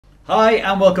Hi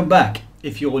and welcome back.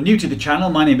 If you're new to the channel,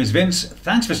 my name is Vince.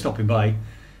 Thanks for stopping by.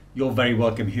 You're very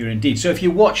welcome here indeed. So if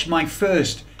you watched my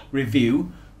first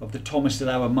review of the Thomas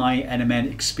Delauer My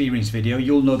NMN experience video,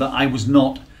 you'll know that I was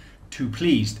not too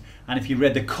pleased. And if you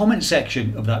read the comment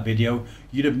section of that video,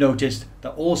 you'd have noticed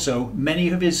that also many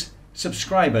of his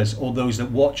subscribers, or those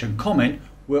that watch and comment,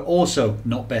 were also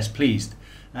not best pleased.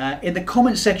 In the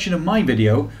comment section of my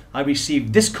video, I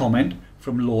received this comment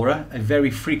from Laura, a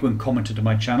very frequent commenter to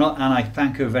my channel, and I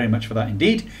thank her very much for that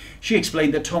indeed. She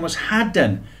explained that Thomas had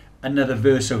done another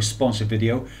Verso sponsored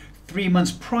video 3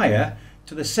 months prior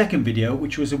to the second video,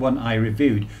 which was the one I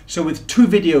reviewed. So with 2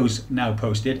 videos now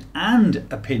posted and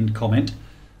a pinned comment,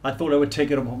 I thought I would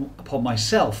take it upon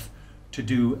myself to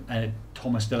do a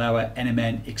Thomas Delauer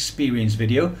NMN experience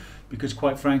video, because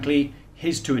quite frankly,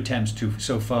 his 2 attempts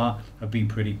so far have been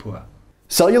pretty poor.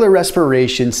 Cellular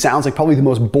respiration sounds like probably the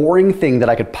most boring thing that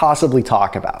I could possibly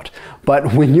talk about.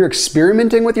 But when you're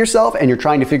experimenting with yourself and you're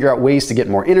trying to figure out ways to get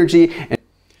more energy.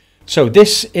 So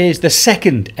this is the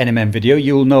second NMN video.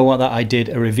 You'll know that I did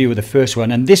a review of the first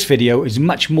one, and this video is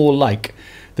much more like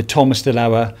the Thomas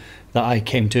Delauer that I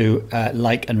came to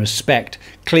like and respect.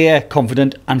 Clear,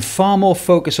 confident, and far more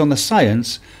focus on the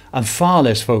science and far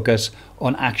less focus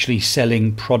on actually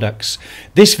selling products.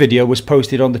 This video was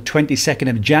posted on the 22nd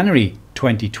of January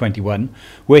 2021,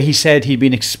 where he said he'd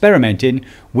been experimenting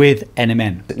with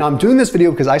NMN. Now I'm doing this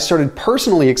video because I started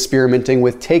personally experimenting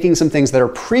with taking some things that are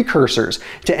precursors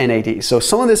to NAD. So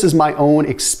some of this is my own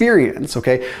experience,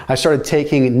 okay? I started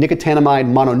taking Nicotinamide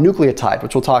Mononucleotide,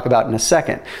 which we'll talk about in a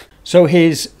second. So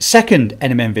his second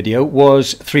NMN video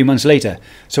was 3 months later.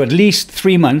 So at least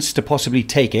 3 months to possibly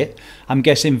take it. I'm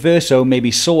guessing Verso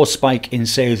maybe saw a spike in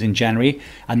sales in January,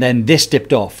 and then this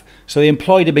dipped off. So they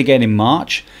employed him again in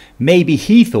March. Maybe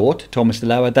he thought, Thomas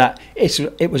Delauer, that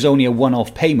it was only a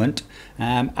one-off payment,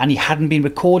 and he hadn't been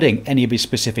recording any of his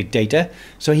specific data,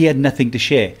 so he had nothing to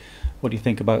share. What do you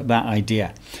think about that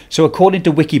idea? So according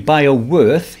to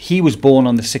WikiBioWorth, he was born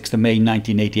on the 6th of May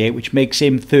 1988, which makes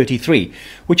him 33,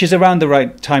 which is around the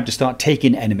right time to start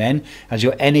taking NMN, as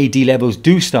your NAD levels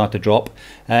do start to drop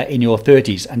in your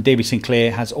 30s. And David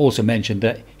Sinclair has also mentioned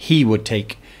that he would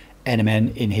take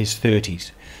NMN in his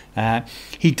 30s.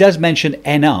 He does mention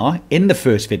NR in the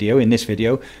first video, in this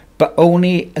video, but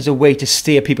only as a way to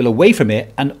steer people away from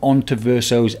it and onto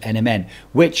Verso's NMN,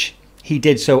 which he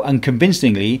did so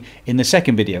unconvincingly in the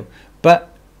second video.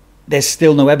 But there's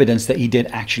still no evidence that he did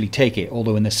actually take it,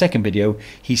 although in the second video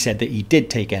he said that he did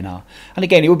take NR. And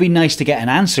again, it would be nice to get an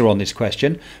answer on this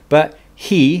question, but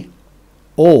he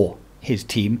or his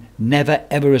team never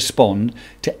ever respond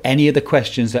to any of the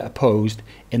questions that are posed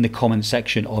in the comment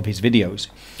section of his videos.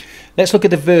 Let's look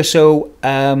at the Verso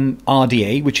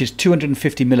RDA, which is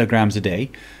 250 milligrams a day.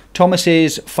 Thomas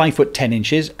is 5 foot 10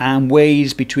 inches and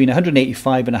weighs between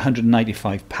 185 and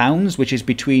 195 pounds, which is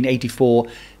between 84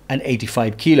 and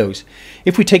 85 kilos.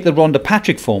 If we take the Rhonda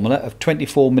Patrick formula of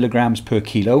 24 milligrams per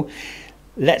kilo,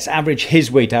 let's average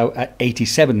his weight out at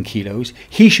 87 kilos.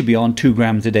 He should be on 2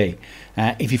 grams a day.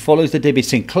 If he follows the David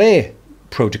Sinclair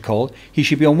protocol, he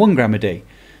should be on 1 gram a day.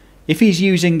 If he's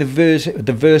using the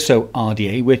Verso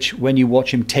RDA, which when you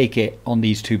watch him take it on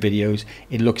these 2 videos,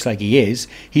 it looks like he is,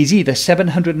 he's either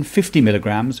 750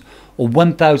 milligrams or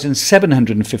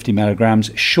 1,750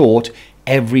 milligrams short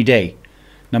every day.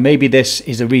 Now maybe this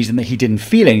is a reason that he didn't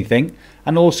feel anything,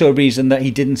 and also a reason that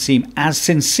he didn't seem as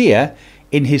sincere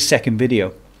in his second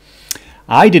video.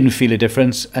 I didn't feel a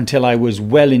difference until I was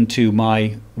well into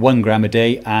my 1 gram a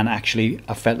day, and actually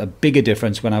I felt a bigger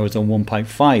difference when I was on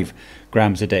 1.5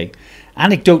 grams a day.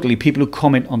 Anecdotally, people who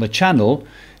comment on the channel,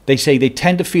 they say they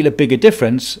tend to feel a bigger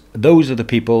difference. Those are the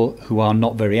people who are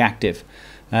not very active.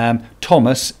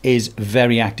 Thomas is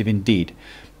very active indeed.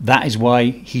 That is why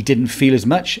he didn't feel as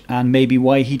much, and maybe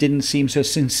why he didn't seem so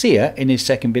sincere in his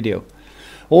second video.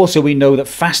 Also, we know that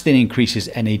fasting increases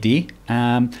NAD,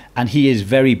 and he is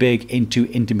very big into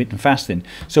intermittent fasting.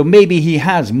 So maybe he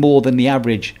has more than the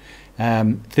average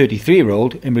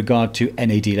 33-year-old in regard to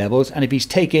NAD levels, and if he's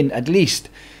taking at least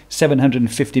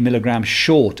 750 milligrams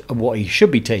short of what he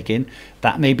should be taking,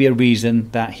 that may be a reason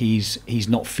that he's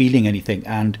not feeling anything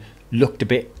and looked a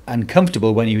bit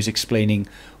uncomfortable when he was explaining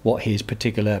what his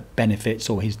particular benefits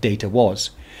or his data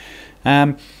was.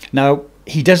 Now,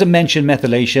 he doesn't mention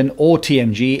methylation or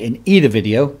TMG in either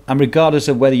video, and regardless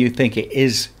of whether you think it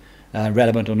is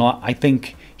relevant or not, I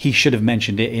think he should have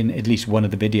mentioned it in at least one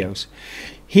of the videos.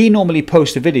 He normally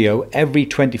posts a video every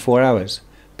 24 hours,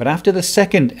 but after the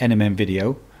second NMN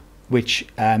video, which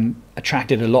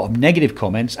attracted a lot of negative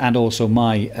comments and also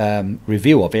my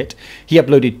review of it, he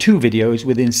uploaded 2 videos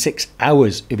within 6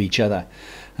 hours of each other.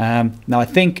 Now I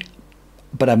think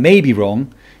but I may be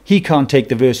wrong, he can't take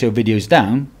the Verso videos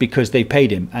down because they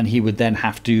paid him, and he would then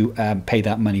have to pay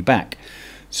that money back.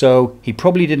 So he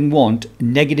probably didn't want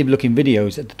negative looking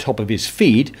videos at the top of his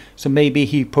feed, so maybe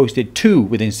he posted 2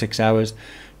 within 6 hours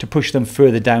to push them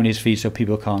further down his feed so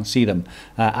people can't see them.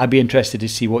 I'd be interested to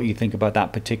see what you think about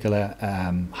that particular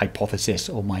hypothesis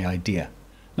or my idea.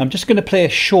 Now, I'm just going to play a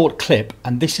short clip,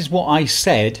 and this is what I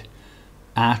said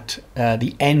at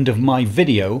the end of my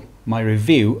video, my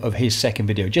review of his second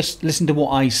video. Just listen to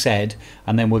what I said,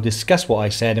 and then we'll discuss what I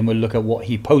said, and we'll look at what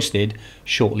he posted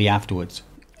shortly afterwards.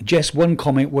 Just one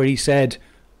comment where he said,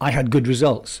 I had good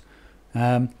results.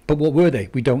 But what were they?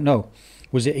 We don't know.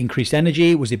 Was it increased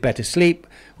energy? Was it better sleep?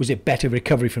 Was it better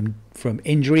recovery from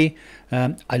injury?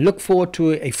 I look forward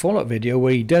to a follow-up video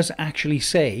where he does actually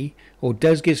say, or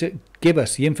does give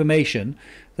us the information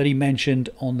that he mentioned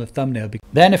on the thumbnail.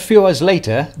 Then a few hours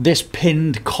later, this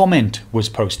pinned comment was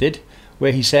posted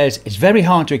where he says, it's very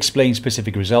hard to explain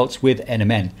specific results with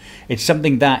NMN. It's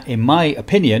something that, in my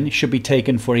opinion, should be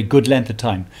taken for a good length of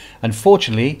time.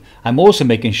 Unfortunately, I'm also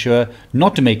making sure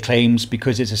not to make claims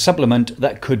because it's a supplement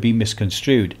that could be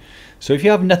misconstrued. So if you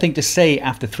have nothing to say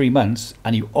after 3 months,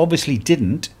 and you obviously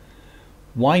didn't,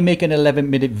 why make an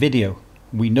 11-minute video?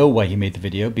 We know why he made the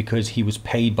video, because he was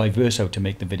paid by Verso to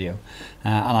make the video.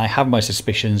 And I have my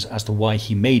suspicions as to why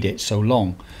he made it so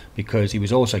long, because he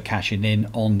was also cashing in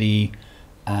on the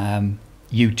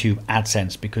YouTube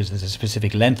AdSense, because there's a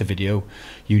specific length of video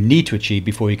you need to achieve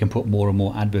before you can put more and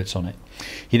more adverts on it.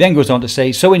 He then goes on to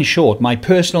say, so in short, my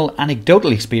personal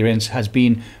anecdotal experience has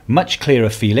been much clearer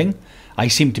feeling. I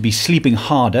seem to be sleeping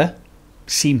harder,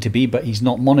 but he's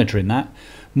not monitoring that.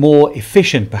 More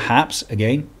efficient perhaps,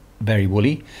 again, very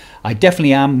woolly. I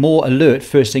definitely am more alert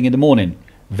first thing in the morning.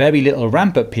 Very little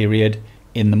ramp up period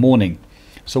in the morning.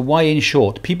 So why in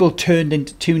short? People tuned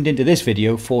into this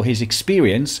video for his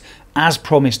experience as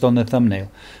promised on the thumbnail.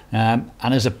 And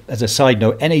as a side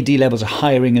note, NAD levels are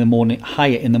higher in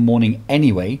the morning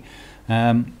anyway,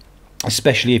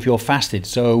 especially if you're fasted.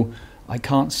 So I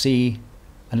can't see,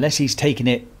 unless he's taking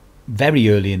it very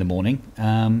early in the morning,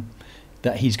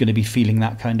 that he's going to be feeling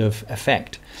that kind of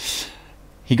effect.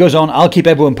 He goes on, I'll keep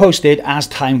everyone posted as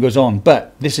time goes on,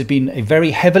 but this has been a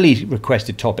very heavily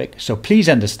requested topic, so please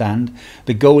understand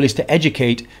the goal is to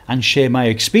educate and share my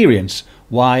experience,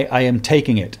 why I am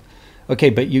taking it. Okay,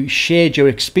 but you shared your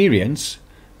experience,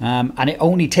 and it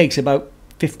only takes about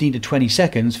 15 to 20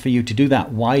 seconds for you to do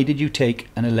that. Why did you take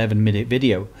an 11-minute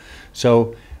video?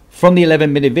 So from the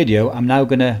 11-minute video, I'm now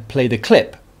going to play the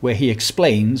clip where he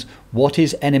explains what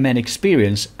his NMN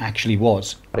experience actually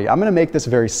was. I'm going to make this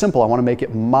very simple. I want to make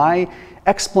it my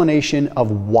explanation of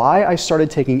why I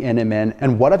started taking NMN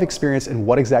and what I've experienced and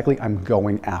what exactly I'm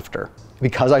going after.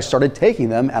 Because I started taking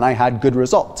them and I had good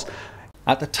results.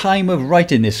 At the time of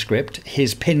writing this script,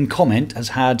 his pinned comment has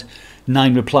had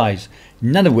 9 replies,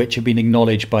 none of which have been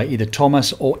acknowledged by either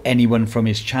Thomas or anyone from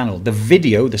his channel. The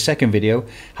video, the second video,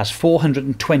 has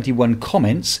 421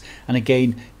 comments, and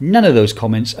again, none of those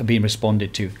comments are being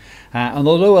responded to. And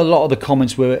although a lot of the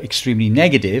comments were extremely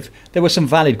negative, there were some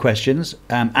valid questions,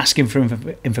 asking for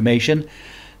information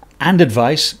and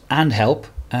advice and help,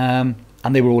 and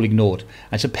they were all ignored.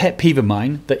 It's a pet peeve of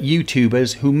mine that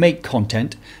YouTubers who make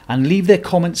content and leave their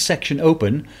comments section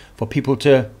open for people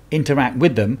to interact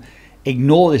with them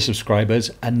ignore their subscribers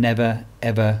and never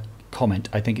ever comment.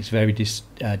 I think it's very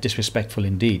disrespectful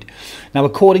indeed. Now,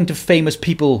 according to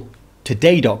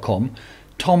famouspeopletoday.com,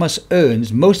 Thomas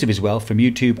earns most of his wealth from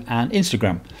YouTube and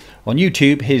Instagram. On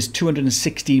YouTube, his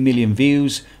 260 million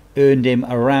views earned him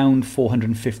around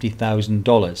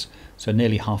 $450,000, so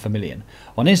nearly $500,000.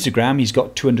 On Instagram, he's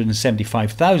got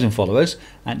 275,000 followers,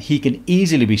 and he can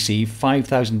easily receive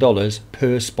 $5,000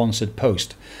 per sponsored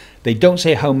post. They don't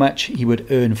say how much he would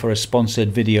earn for a sponsored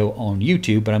video on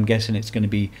YouTube, but I'm guessing it's going to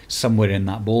be somewhere in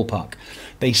that ballpark.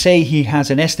 They say he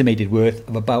has an estimated worth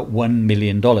of about $1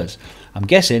 million. I'm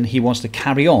guessing he wants to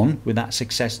carry on with that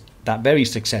very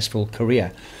successful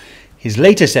career. His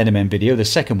latest NMN video, the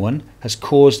second one, has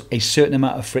caused a certain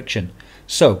amount of friction.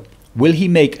 So, will he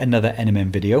make another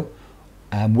NMN video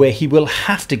where he will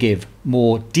have to give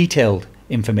more detailed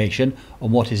information on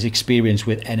what his experience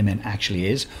with NMN actually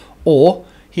is, or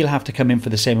he'll have to come in for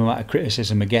the same amount of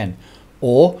criticism again?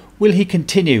 Or will he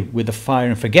continue with the fire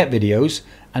and forget videos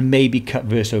and maybe cut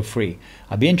Verso free?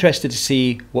 I'd be interested to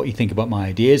see what you think about my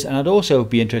ideas, and I'd also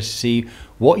be interested to see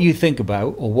what you think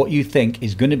about, or what you think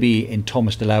is going to be in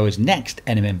Thomas Delauer's next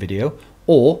NMN video,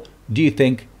 or do you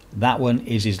think that one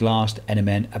is his last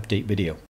NMN update video?